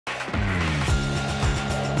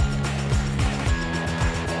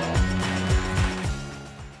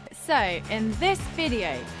So in this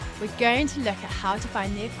video, we're going to look at how to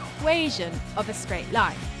find the equation of a straight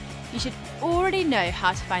line. You should already know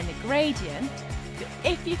how to find the gradient, but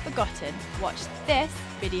if you've forgotten, watch this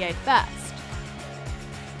video first.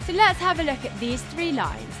 So let's have a look at these three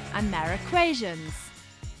lines and their equations.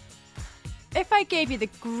 If I gave you the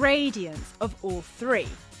gradients of all three,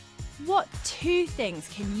 what two things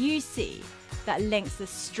can you see that links the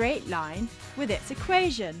straight line with its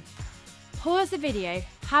equation? Pause the video,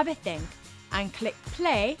 have a think, and click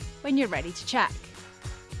play when you're ready to check.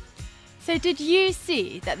 So did you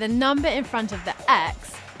see that the number in front of the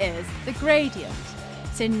x is the gradient?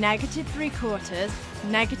 So -3/4,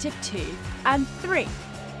 -2, and 3.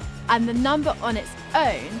 And the number on its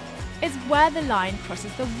own is where the line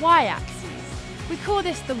crosses the y-axis. We call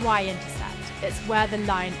this the y-intercept. It's where the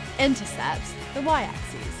line intercepts the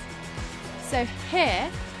y-axis. So here,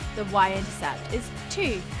 the y-intercept is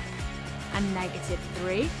 2, and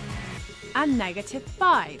 -3, and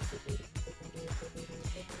 -5.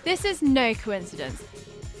 This is no coincidence.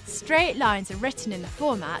 Straight lines are written in the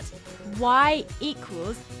format y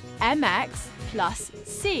equals mx plus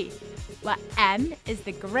c, where m is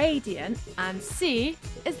the gradient and c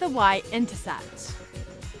is the y-intercept.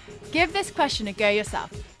 Give this question a go yourself.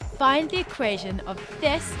 Find the equation of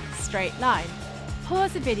this straight line.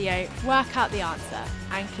 Pause the video, work out the answer,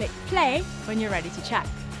 and click play when you're ready to check.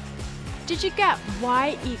 Did you get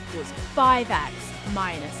y equals 5x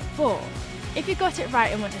minus 4? If you got it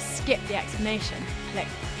right and want to skip the explanation, click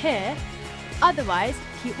here. Otherwise,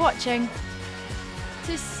 keep watching.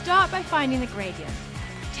 So start by finding the gradient.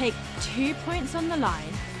 Take 2 points on the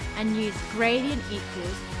line and use gradient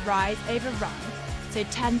equals rise over run. So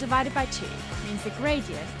 10 divided by 2 means the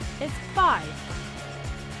gradient is 5.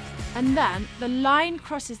 And then the line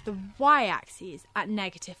crosses the y-axis at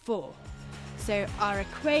 -4. So our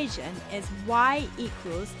equation is y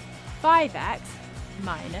equals 5x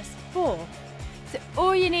minus 4. So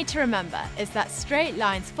all you need to remember is that straight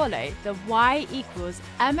lines follow the y equals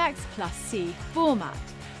mx plus c format,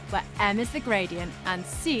 where m is the gradient and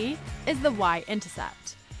c is the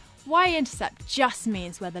y-intercept. Y-intercept just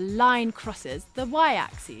means where the line crosses the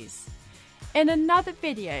y-axis. In another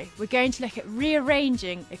video, we're going to look at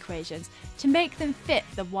rearranging equations to make them fit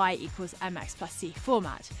the y equals mx plus c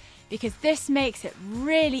format, because this makes it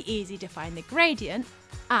really easy to find the gradient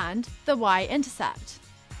and the y-intercept.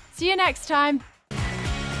 See you next time!